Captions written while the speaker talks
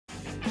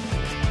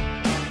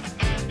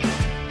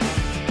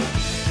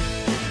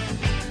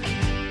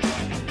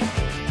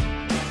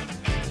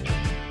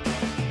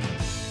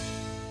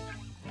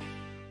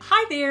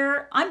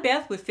there, I'm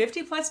Beth with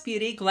 50 Plus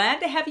Beauty. Glad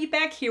to have you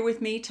back here with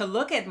me to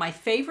look at my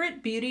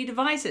favorite beauty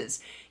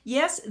devices.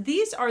 Yes,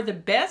 these are the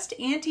best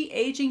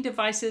anti-aging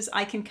devices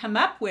I can come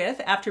up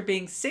with after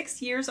being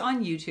 6 years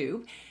on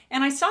YouTube.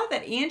 And I saw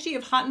that Angie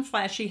of Hot and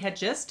Flashy had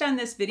just done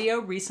this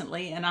video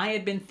recently, and I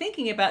had been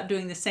thinking about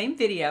doing the same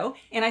video.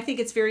 And I think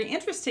it's very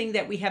interesting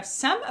that we have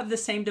some of the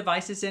same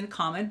devices in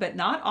common, but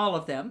not all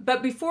of them.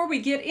 But before we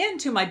get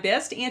into my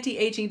best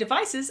anti-aging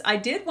devices, I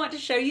did want to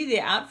show you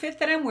the outfit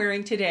that I'm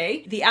wearing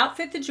today. The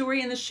outfit, the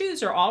jewelry, and the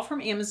shoes are all from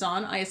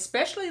Amazon. I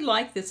especially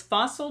like this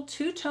Fossil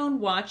two-tone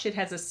watch. It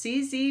has a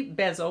CZ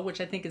bezel,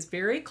 which I think is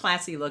very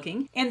classy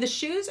looking. And the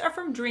shoes are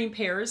from Dream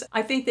Pairs.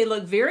 I think they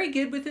look very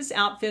good with this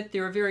outfit.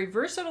 They're a very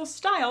versatile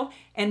style,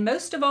 and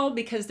most of all,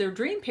 because they're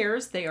Dream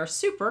Pairs, they are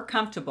super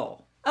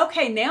comfortable.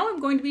 Okay, now I'm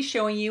going to be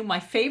showing you my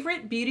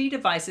favorite beauty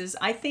devices.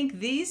 I think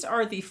these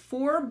are the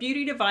 4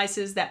 beauty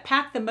devices that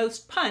pack the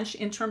most punch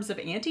in terms of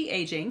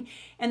anti-aging.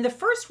 And the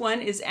first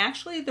one is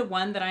actually the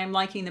one that I am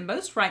liking the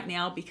most right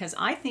now because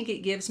I think it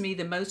gives me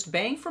the most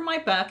bang for my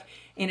buck,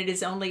 and it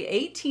is only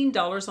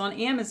 $18 on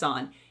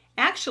Amazon.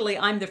 Actually,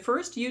 I'm the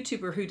first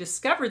YouTuber who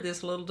discovered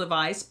this little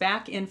device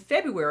back in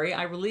February.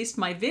 I released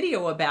my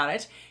video about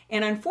it,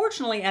 and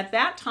unfortunately at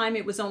that time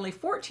it was only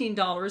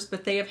 $14,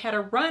 but they have had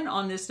a run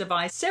on this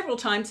device several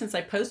times since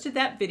I posted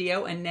that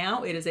video, and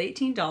now it is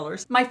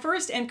 $18. My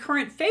first and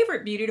current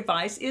favorite beauty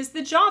device is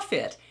the Jaw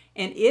Fit.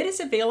 And it is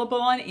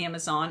available on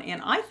Amazon,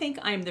 and I think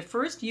I am the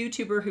first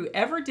YouTuber who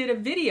ever did a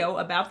video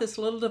about this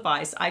little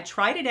device. I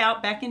tried it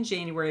out back in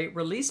January,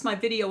 released my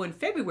video in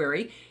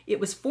February. It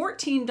was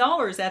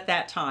 $14 at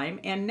that time,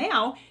 and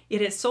now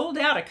it has sold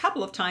out a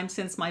couple of times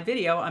since my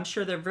video. I'm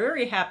sure they're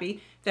very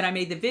happy that I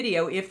made the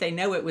video if they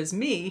know it was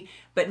me,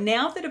 but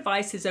now the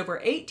device is over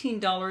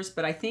 $18,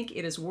 but I think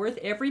it is worth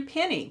every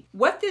penny.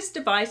 What this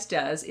device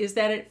does is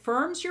that it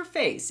firms your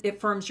face. It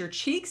firms your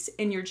cheeks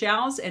and your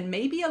jowls and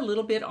maybe a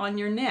little bit on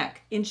your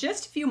neck. In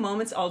just a few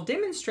moments, I'll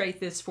demonstrate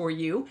this for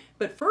you,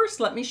 but first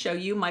let me show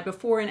you my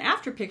before and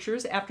after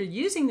pictures after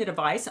using the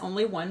device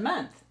only 1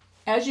 month.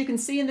 As you can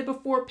see in the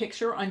before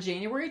picture on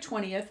January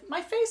 20th,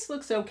 my face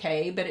looks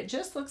okay, but it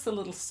just looks a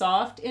little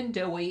soft and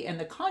doughy and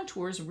the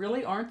contours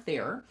really aren't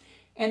there.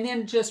 And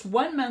then just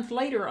 1 month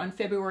later on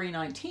February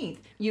 19th,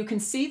 you can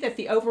see that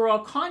the overall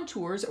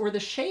contours or the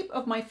shape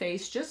of my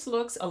face just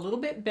looks a little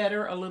bit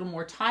better, a little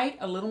more tight,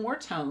 a little more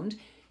toned.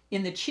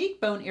 In the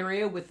cheekbone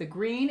area with the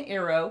green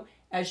arrow,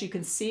 as you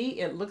can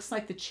see, it looks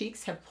like the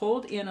cheeks have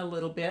pulled in a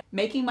little bit,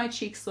 making my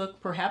cheeks look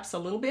perhaps a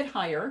little bit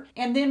higher.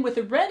 And then with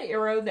the red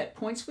arrow that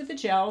points with the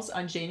jowls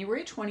on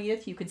January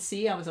 20th, you can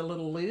see I was a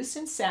little loose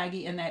and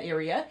saggy in that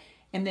area.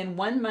 And then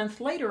 1 month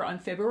later on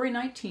February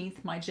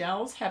 19th, my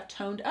jowls have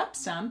toned up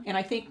some, and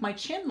I think my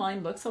chin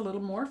line looks a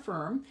little more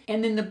firm.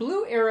 And then the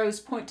blue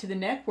arrows point to the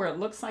neck where it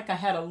looks like I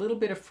had a little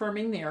bit of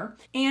firming there.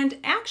 And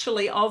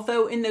actually,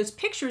 although in those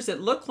pictures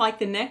it looked like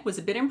the neck was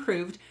a bit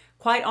improved,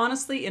 quite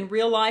honestly, in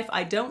real life,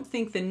 I don't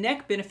think the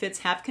neck benefits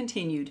have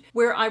continued.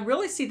 Where I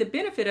really see the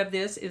benefit of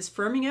this is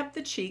firming up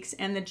the cheeks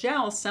and the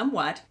jowls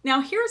somewhat.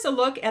 Now here's a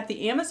look at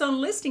the Amazon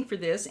listing for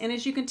this, and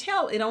as you can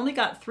tell, it only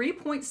got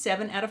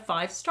 3.7 out of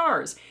 5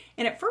 stars.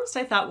 And at first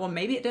I thought, well,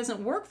 maybe it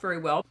doesn't work very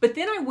well. But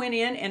then I went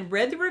in and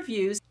read the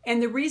reviews,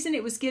 and the reason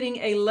it was getting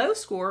a low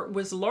score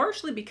was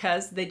largely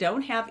because they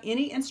don't have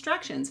any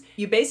instructions.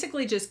 You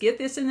basically just get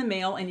this in the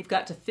mail and you've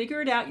got to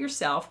figure it out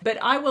yourself. But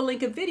I will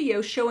link a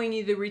video showing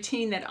you the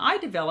routine that I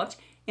developed,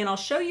 and I'll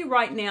show you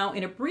right now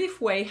in a brief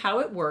way how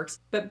it works.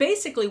 But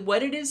basically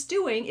what it is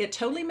doing, it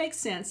totally makes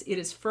sense. It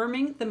is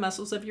firming the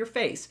muscles of your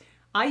face.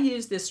 I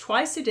use this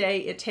twice a day.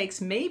 It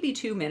takes maybe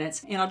 2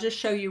 minutes, and I'll just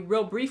show you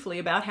real briefly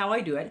about how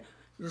I do it.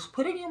 Just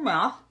put it in your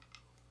mouth,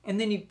 and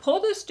then you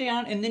pull this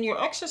down, and then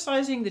you're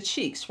exercising the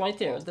cheeks right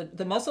there,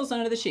 the muscles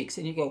under the cheeks,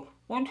 and you go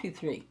 1, 2,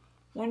 3,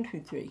 1,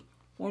 2, 3,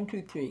 1,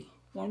 2, 3,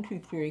 1, 2,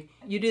 3.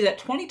 You do that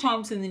 20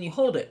 times, and then you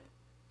hold it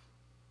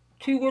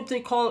to what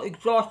they call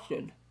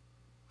exhaustion,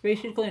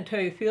 basically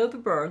until you feel the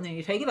burn. Then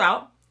you take it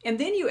out, and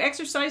then you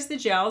exercise the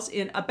jowls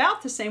in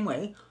about the same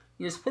way.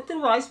 You just put the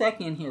device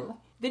back in here.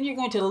 Then you're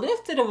going to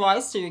lift the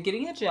device so you're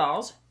getting the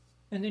jowls,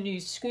 and then you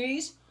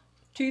squeeze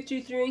 2,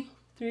 2, 3,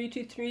 3,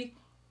 2, 3.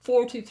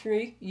 4, 2,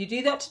 3. You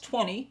do that to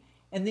 20,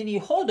 and then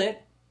you hold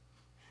it.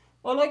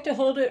 I like to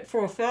hold it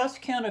for a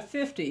fast count of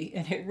 50,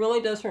 and it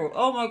really does hurt.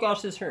 Oh my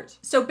gosh, this hurts.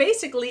 So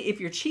basically, if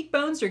your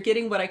cheekbones are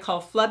getting what I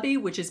call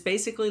flubby, which is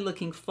basically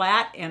looking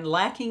flat and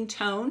lacking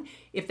tone,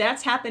 if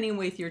that's happening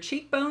with your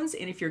cheekbones,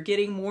 and if you're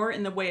getting more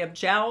in the way of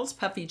jowls,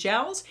 puffy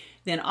jowls,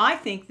 then I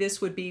think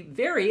this would be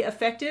very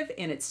effective,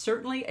 and it's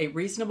certainly a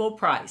reasonable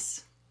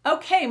price.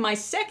 Okay, my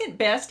second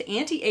best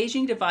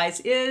anti-aging device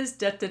is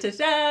the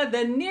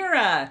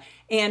Nira.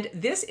 And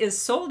this is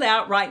sold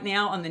out right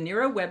now on the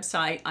Nira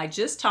website. I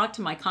just talked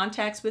to my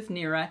contacts with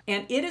Nira,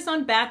 and it is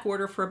on back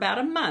order for about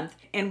a month.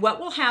 And what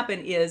will happen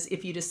is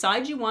if you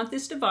decide you want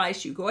this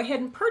device, you go ahead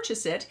and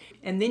purchase it,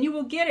 and then you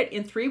will get it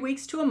in 3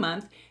 weeks to a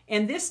month.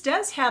 And this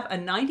does have a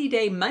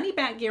 90-day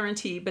money-back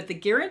guarantee, but the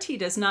guarantee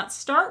does not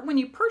start when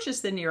you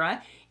purchase the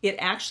Nira. It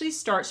actually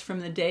starts from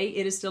the day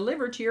it is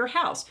delivered to your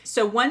house.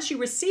 So once you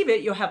receive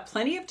it, you'll have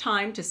plenty of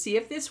time to see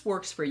if this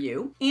works for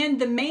you.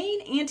 And the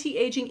main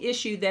anti-aging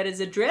issue that is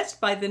addressed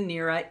by the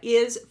Nira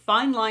is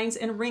fine lines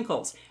and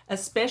wrinkles,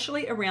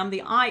 especially around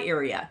the eye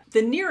area.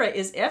 The Nira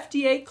is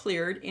FDA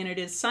cleared and it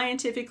is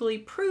scientifically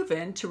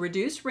proven to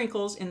reduce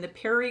wrinkles in the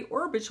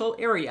periorbital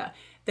area.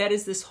 That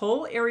is this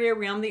whole area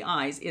around the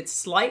eyes. It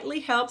slightly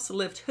helps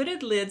lift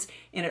hooded lids,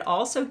 and it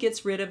also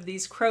gets rid of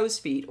these crow's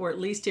feet, or at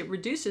least it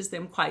reduces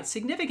them quite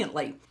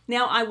significantly.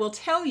 Now, I will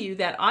tell you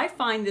that I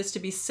find this to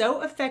be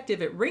so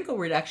effective at wrinkle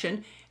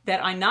reduction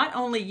that I not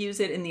only use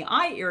it in the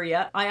eye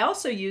area, I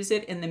also use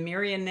it in the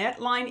marionette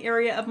line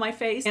area of my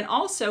face and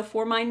also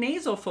for my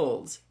nasal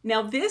folds.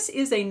 Now, this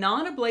is a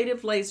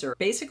non-ablative laser.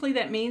 Basically,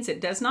 that means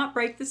it does not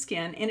break the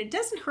skin and it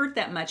doesn't hurt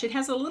that much. It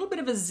has a little bit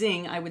of a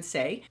zing, I would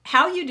say.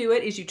 How you do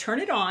it is you turn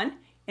it on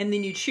and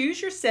then you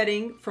choose your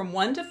setting from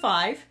 1 to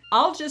 5.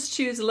 I'll just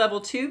choose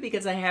level 2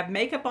 because I have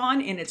makeup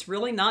on and it's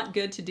really not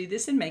good to do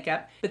this in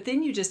makeup. But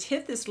then you just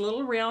hit this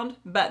little round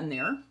button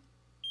there.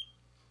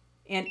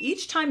 And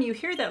each time you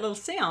hear that little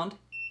sound,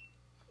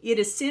 it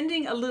is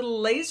sending a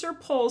little laser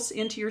pulse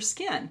into your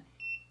skin.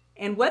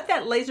 And what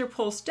that laser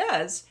pulse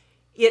does,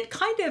 it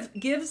kind of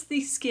gives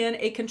the skin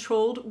a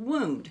controlled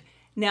wound.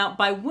 Now,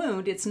 by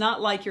wound, it's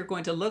not like you're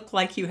going to look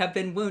like you have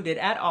been wounded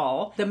at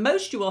all. The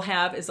most you will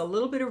have is a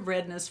little bit of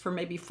redness for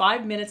maybe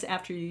 5 minutes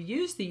after you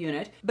use the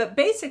unit. But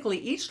basically,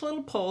 each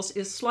little pulse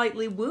is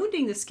slightly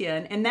wounding the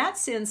skin, and that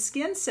sends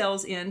skin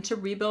cells in to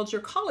rebuild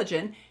your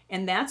collagen,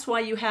 and that's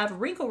why you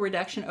have wrinkle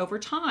reduction over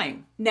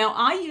time. Now,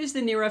 I use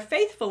the Nira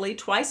faithfully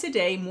twice a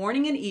day,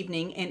 morning and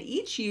evening, and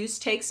each use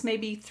takes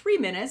maybe 3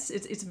 minutes.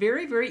 It's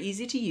very, very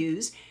easy to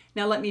use.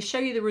 Now, let me show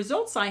you the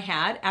results I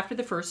had after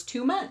the first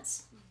 2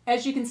 months.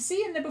 As you can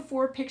see in the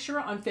before picture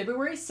on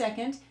February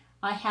 2nd,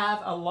 I have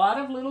a lot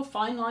of little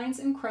fine lines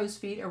and crow's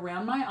feet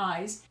around my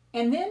eyes.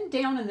 And then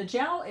down in the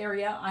jowl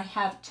area, I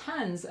have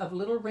tons of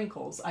little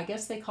wrinkles. I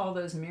guess they call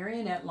those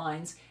marionette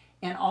lines.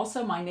 And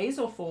also my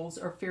nasal folds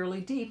are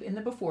fairly deep in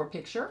the before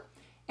picture.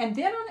 And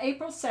then on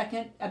April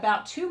 2nd,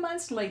 about 2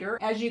 months later,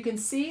 as you can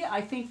see, I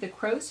think the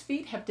crow's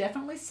feet have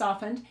definitely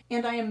softened,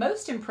 and I am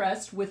most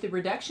impressed with the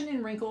reduction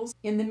in wrinkles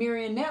in the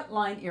marionette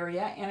line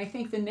area, and I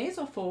think the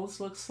nasal folds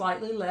look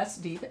slightly less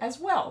deep as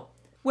well.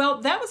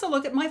 Well, that was a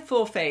look at my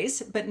full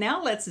face, but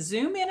now let's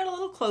zoom in a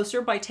little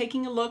closer by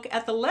taking a look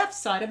at the left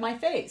side of my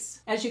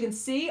face. As you can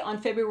see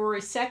on February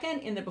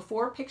 2nd in the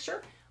before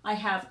picture, I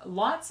have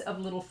lots of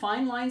little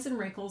fine lines and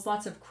wrinkles,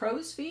 lots of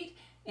crow's feet,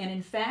 and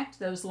in fact,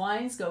 those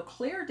lines go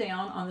clear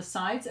down on the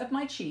sides of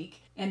my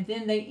cheek, and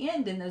then they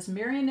end in those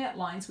marionette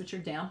lines, which are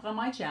down by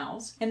my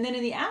jowls. And then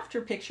in the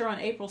after picture on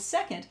April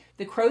 2nd,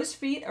 the crow's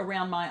feet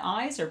around my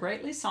eyes are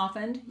greatly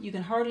softened. You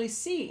can hardly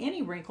see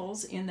any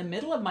wrinkles in the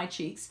middle of my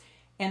cheeks,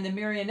 and the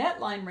marionette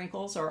line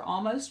wrinkles are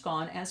almost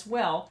gone as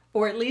well,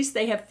 or at least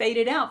they have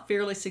faded out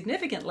fairly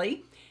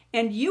significantly.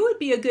 And you would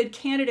be a good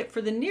candidate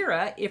for the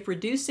Nira if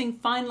reducing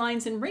fine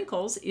lines and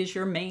wrinkles is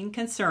your main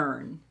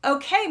concern.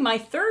 Okay, my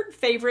third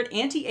favorite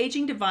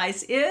anti-aging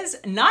device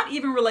is not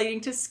even relating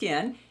to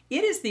skin.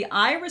 It is the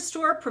Eye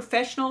Restore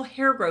Professional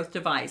Hair Growth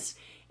Device.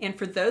 And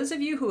for those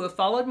of you who have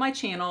followed my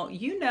channel,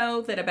 you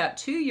know that about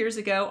 2 years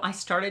ago, I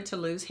started to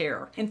lose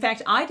hair. In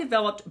fact, I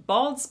developed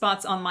bald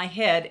spots on my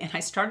head and I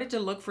started to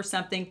look for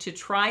something to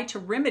try to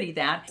remedy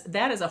that.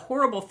 That is a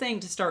horrible thing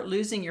to start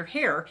losing your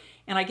hair.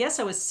 And I guess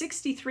I was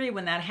 63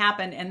 when that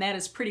happened, and that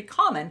is pretty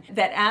common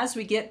that as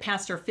we get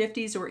past our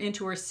 50s or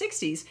into our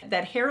 60s,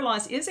 that hair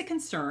loss is a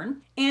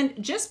concern.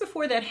 And just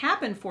before that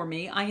happened for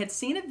me, I had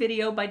seen a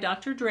video by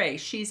Dr. Dre.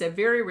 She's a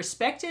very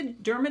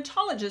respected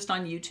dermatologist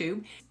on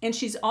YouTube, and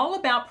she's all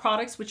about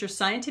products which are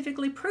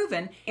scientifically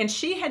proven. And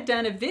she had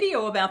done a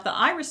video about the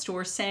Eye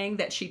Restore saying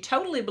that she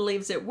totally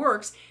believes it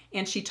works,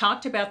 and she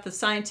talked about the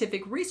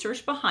scientific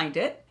research behind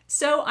it.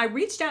 So I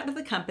reached out to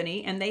the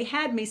company and they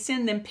had me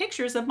send them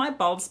pictures of my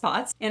bald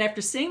spots. And after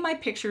seeing my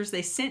pictures,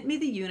 they sent me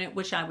the unit,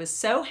 which I was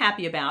so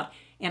happy about.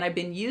 And I've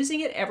been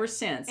using it ever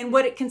since. And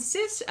what it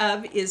consists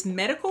of is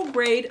medical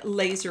grade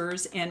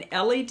lasers and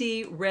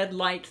LED red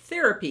light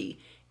therapy.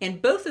 And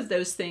both of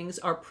those things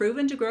are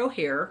proven to grow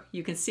hair.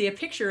 You can see a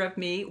picture of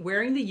me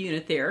wearing the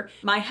unit there.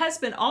 My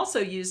husband also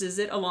uses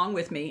it along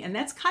with me. And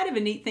that's kind of a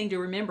neat thing to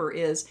remember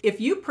is if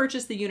you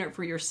purchase the unit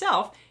for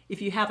yourself,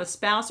 if you have a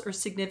spouse or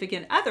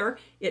significant other,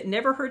 it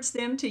never hurts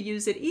them to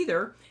use it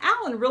either.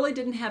 Alan really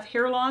didn't have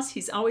hair loss.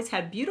 He's always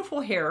had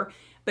beautiful hair,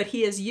 but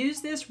he has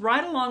used this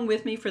right along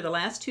with me for the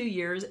last 2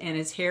 years, and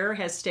his hair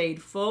has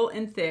stayed full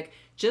and thick,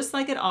 just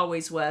like it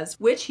always was,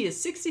 which he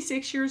is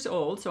 66 years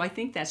old, so I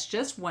think that's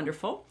just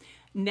wonderful.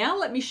 Now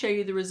let me show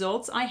you the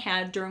results I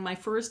had during my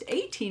first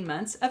 18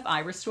 months of Eye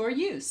Restore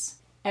use.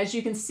 As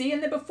you can see in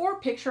the before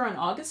picture on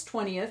August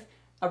 20th,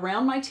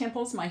 around my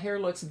temples, my hair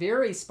looks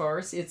very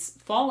sparse. It's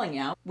falling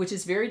out, which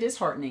is very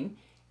disheartening.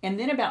 And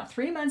then about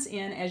 3 months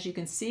in, as you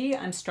can see,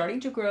 I'm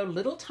starting to grow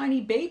little tiny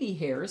baby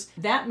hairs.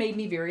 That made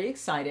me very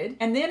excited.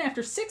 And then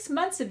after 6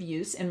 months of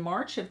use in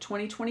March of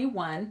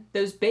 2021,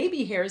 those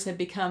baby hairs have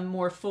become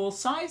more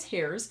full-size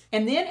hairs.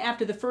 And then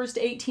after the first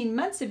 18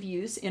 months of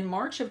use in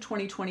March of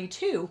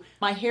 2022,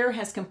 my hair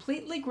has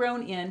completely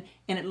grown in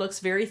and it looks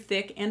very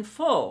thick and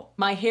full.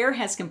 My hair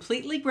has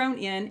completely grown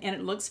in and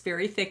it looks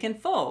very thick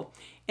and full.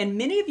 And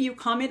many of you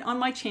comment on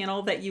my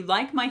channel that you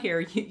like my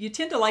hair. You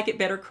tend to like it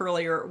better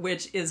curlier,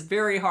 which is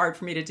very hard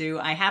for me to do,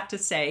 I have to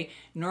say.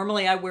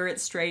 Normally I wear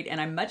it straight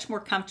and I'm much more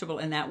comfortable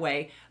in that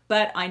way,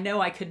 but I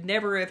know I could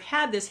never have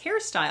had this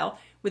hairstyle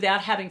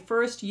without having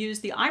first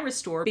used the iris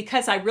store,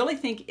 because I really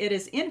think it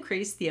has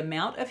increased the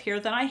amount of hair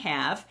that I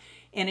have.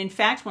 And in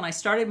fact, when I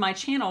started my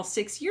channel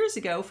 6 years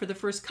ago, for the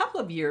first couple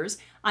of years,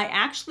 I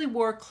actually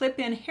wore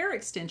clip-in hair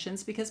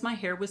extensions because my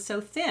hair was so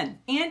thin.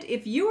 And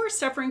if you are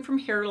suffering from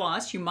hair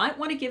loss, you might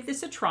want to give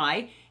this a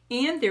try.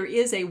 And there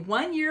is a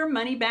 1-year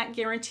money-back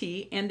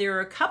guarantee, and there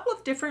are a couple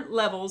of different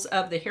levels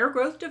of the hair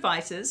growth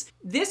devices.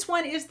 This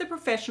one is the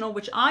professional,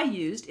 which I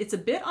used. It's a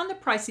bit on the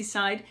pricey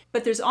side,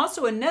 but there's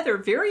also another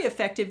very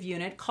effective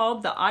unit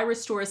called the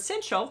Iris Store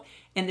Essential,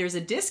 and there's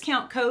a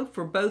discount code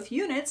for both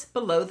units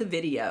below the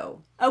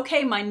video.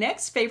 Okay, my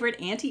next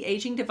favorite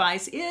anti-aging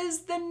device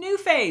is the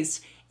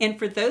NuFace. And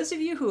for those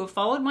of you who have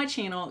followed my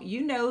channel,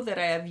 you know that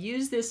I have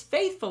used this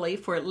faithfully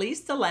for at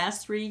least the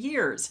last 3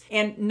 years.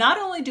 And not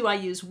only do I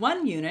use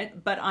one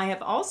unit, but I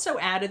have also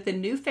added the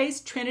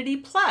NuFace Trinity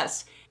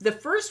Plus. The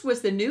first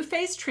was the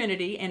NuFace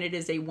Trinity, and it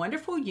is a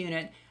wonderful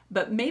unit,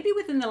 but maybe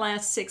within the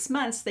last 6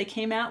 months, they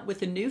came out with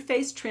the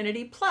NuFace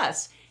Trinity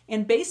Plus.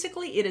 And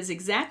basically, it is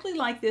exactly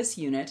like this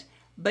unit,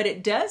 but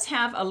it does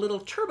have a little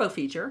turbo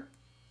feature.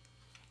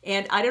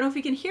 And I don't know if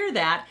you can hear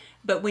that,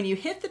 but when you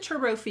hit the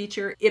turbo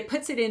feature, it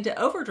puts it into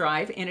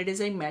overdrive and it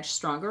is a much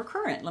stronger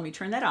current. Let me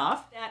turn that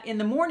off. In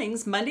the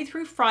mornings, Monday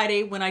through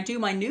Friday, when I do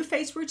my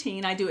NuFace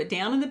routine, I do it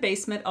down in the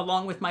basement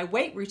along with my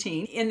weight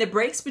routine. In the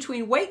breaks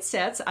between weight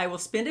sets, I will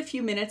spend a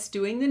few minutes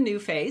doing the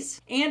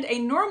NuFace. And a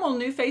normal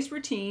NuFace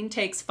routine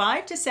takes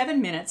 5 to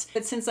 7 minutes,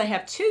 but since I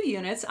have 2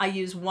 units, I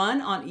use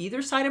one on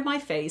either side of my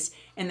face,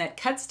 and that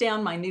cuts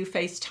down my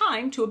NuFace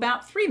time to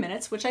about 3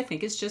 minutes, which I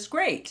think is just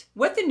great.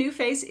 What the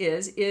NuFace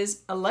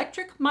is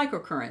electric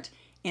microcurrent,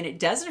 and it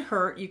doesn't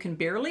hurt. You can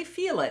barely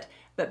feel it,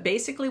 but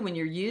basically when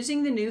you're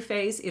using the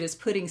NuFace, it is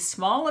putting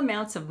small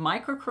amounts of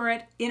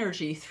microcurrent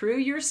energy through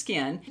your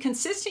skin.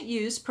 Consistent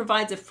use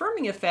provides a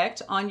firming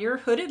effect on your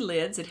hooded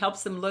lids. It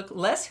helps them look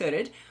less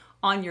hooded.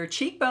 On your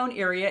cheekbone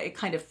area, it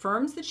kind of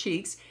firms the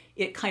cheeks.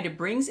 It kind of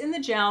brings in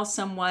the jowls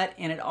somewhat,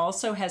 and it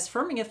also has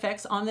firming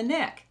effects on the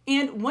neck.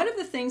 And one of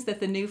the things that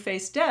the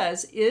NuFace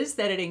does is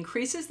that it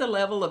increases the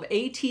level of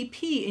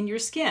ATP in your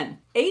skin.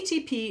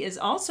 ATP is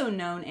also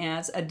known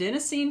as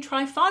adenosine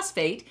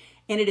triphosphate,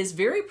 and it is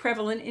very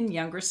prevalent in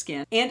younger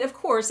skin. And of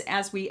course,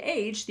 as we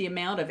age, the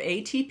amount of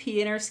ATP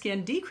in our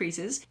skin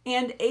decreases,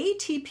 and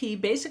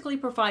ATP basically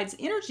provides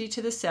energy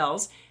to the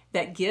cells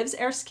that gives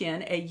our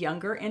skin a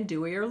younger and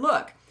dewier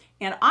look.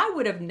 And I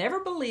would have never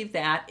believed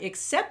that,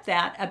 except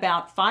that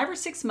about 5 or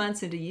 6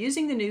 months into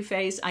using the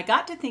NuFace, I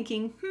got to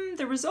thinking,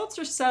 the results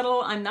are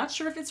subtle, I'm not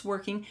sure if it's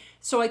working.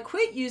 So I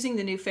quit using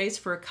the NuFace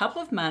for a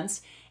couple of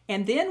months.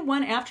 And then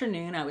one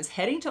afternoon, I was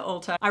heading to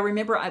Ulta. I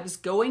remember I was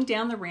going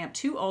down the ramp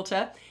to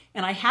Ulta,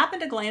 and I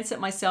happened to glance at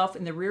myself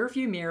in the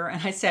rearview mirror,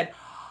 and I said,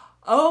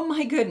 oh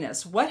my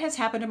goodness, what has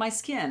happened to my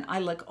skin? I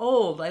look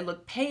old, I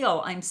look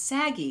pale, I'm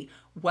saggy.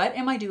 What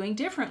am I doing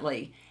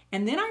differently?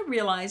 And then I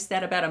realized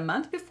that about a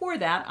month before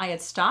that, I had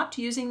stopped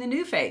using the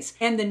NuFace.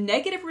 And the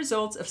negative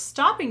results of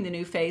stopping the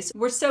NuFace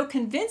were so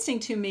convincing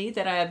to me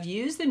that I have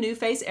used the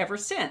NuFace ever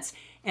since.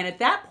 And at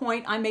that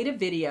point, I made a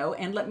video,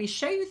 and let me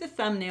show you the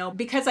thumbnail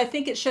because I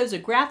think it shows a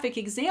graphic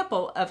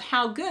example of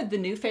how good the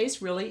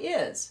NuFace really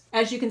is.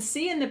 As you can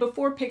see in the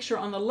before picture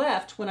on the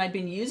left, when I'd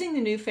been using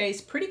the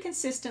NuFace pretty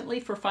consistently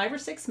for 5 or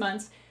 6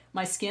 months,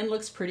 my skin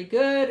looks pretty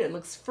good, it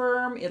looks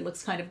firm, it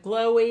looks kind of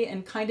glowy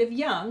and kind of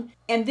young.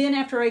 And then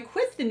after I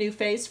quit the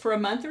NuFace for a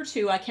month or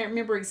 2, I can't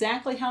remember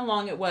exactly how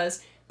long it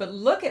was, but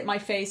look at my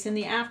face in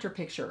the after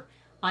picture.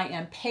 I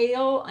am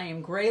pale, I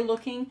am gray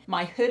looking,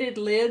 my hooded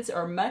lids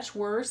are much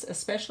worse,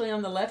 especially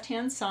on the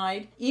left-hand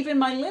side. Even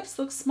my lips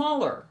look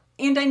smaller.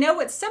 And I know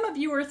what some of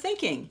you are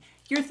thinking.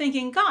 You're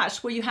thinking,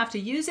 gosh, well, you have to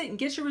use it and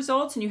get your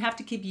results and you have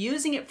to keep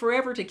using it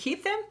forever to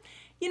keep them?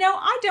 You know,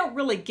 I don't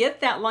really get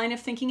that line of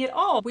thinking at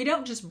all. We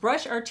don't just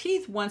brush our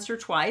teeth once or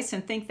twice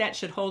and think that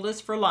should hold us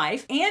for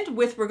life. And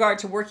with regard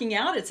to working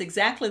out, it's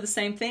exactly the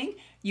same thing.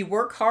 You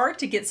work hard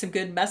to get some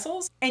good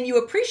muscles, and you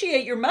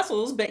appreciate your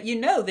muscles, but you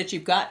know that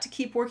you've got to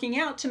keep working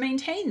out to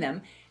maintain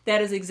them.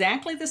 That is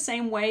exactly the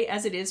same way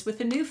as it is with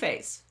the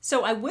NuFace.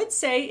 So I would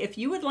say if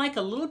you would like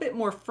a little bit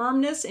more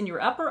firmness in your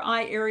upper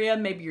eye area,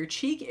 maybe your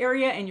cheek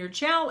area and your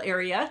jowl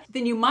area,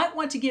 then you might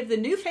want to give the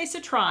NuFace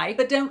a try,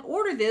 but don't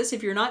order this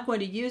if you're not going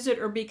to use it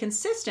or be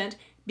consistent,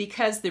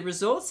 because the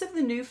results of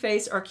the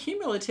NuFace are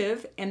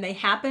cumulative and they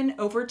happen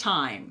over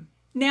time.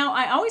 Now,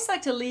 I always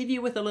like to leave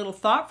you with a little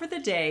thought for the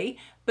day,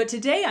 but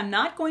today I'm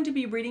not going to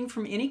be reading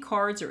from any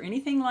cards or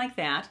anything like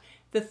that.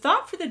 The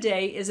thought for the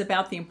day is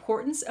about the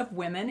importance of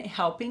women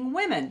helping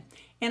women.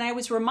 And I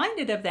was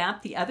reminded of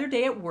that the other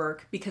day at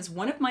work because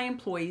one of my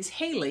employees,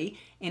 Haley,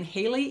 and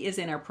Haley is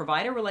in our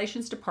provider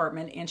relations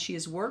department, and she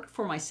has worked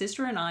for my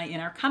sister and I in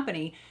our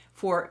company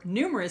for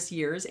numerous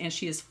years, and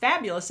she is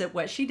fabulous at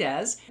what she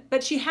does.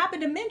 But she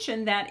happened to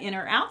mention that in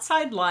her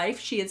outside life,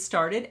 she had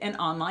started an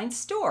online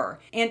store,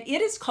 and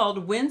it is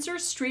called Windsor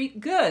Street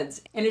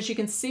Goods. And as you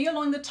can see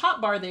along the top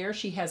bar there,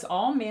 she has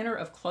all manner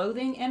of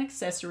clothing and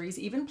accessories,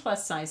 even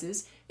plus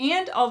sizes.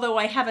 And although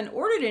I haven't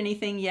ordered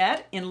anything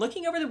yet, in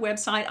looking over the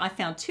website, I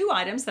found two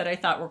items that I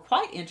thought were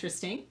quite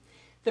interesting.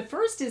 The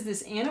first is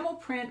this animal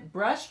print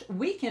brushed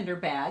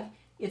weekender bag.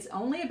 It's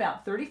only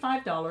about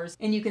 $35,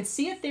 and you can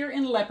see it there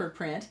in leopard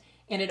print,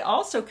 and it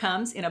also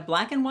comes in a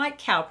black and white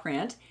cow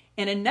print.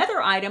 And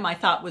another item I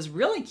thought was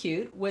really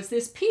cute was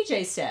this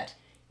PJ set.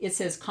 It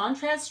says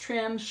contrast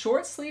trim,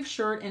 short sleeve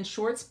shirt, and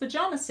shorts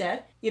pajama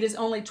set. It is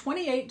only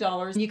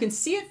 $28. You can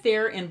see it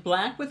there in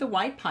black with a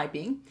white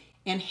piping.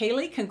 And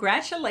Haley,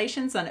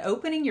 congratulations on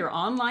opening your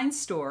online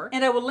store.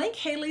 And I will link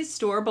Haley's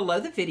store below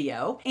the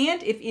video.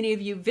 And if any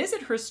of you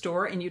visit her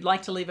store and you'd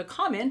like to leave a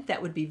comment,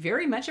 that would be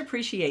very much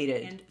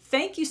appreciated. And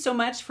thank you so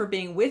much for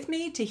being with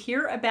me to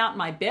hear about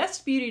my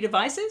best beauty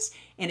devices.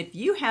 And if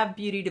you have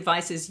beauty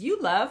devices you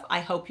love,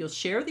 I hope you'll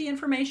share the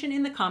information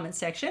in the comment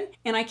section.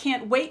 And I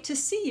can't wait to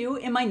see you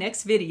in my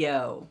next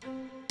video.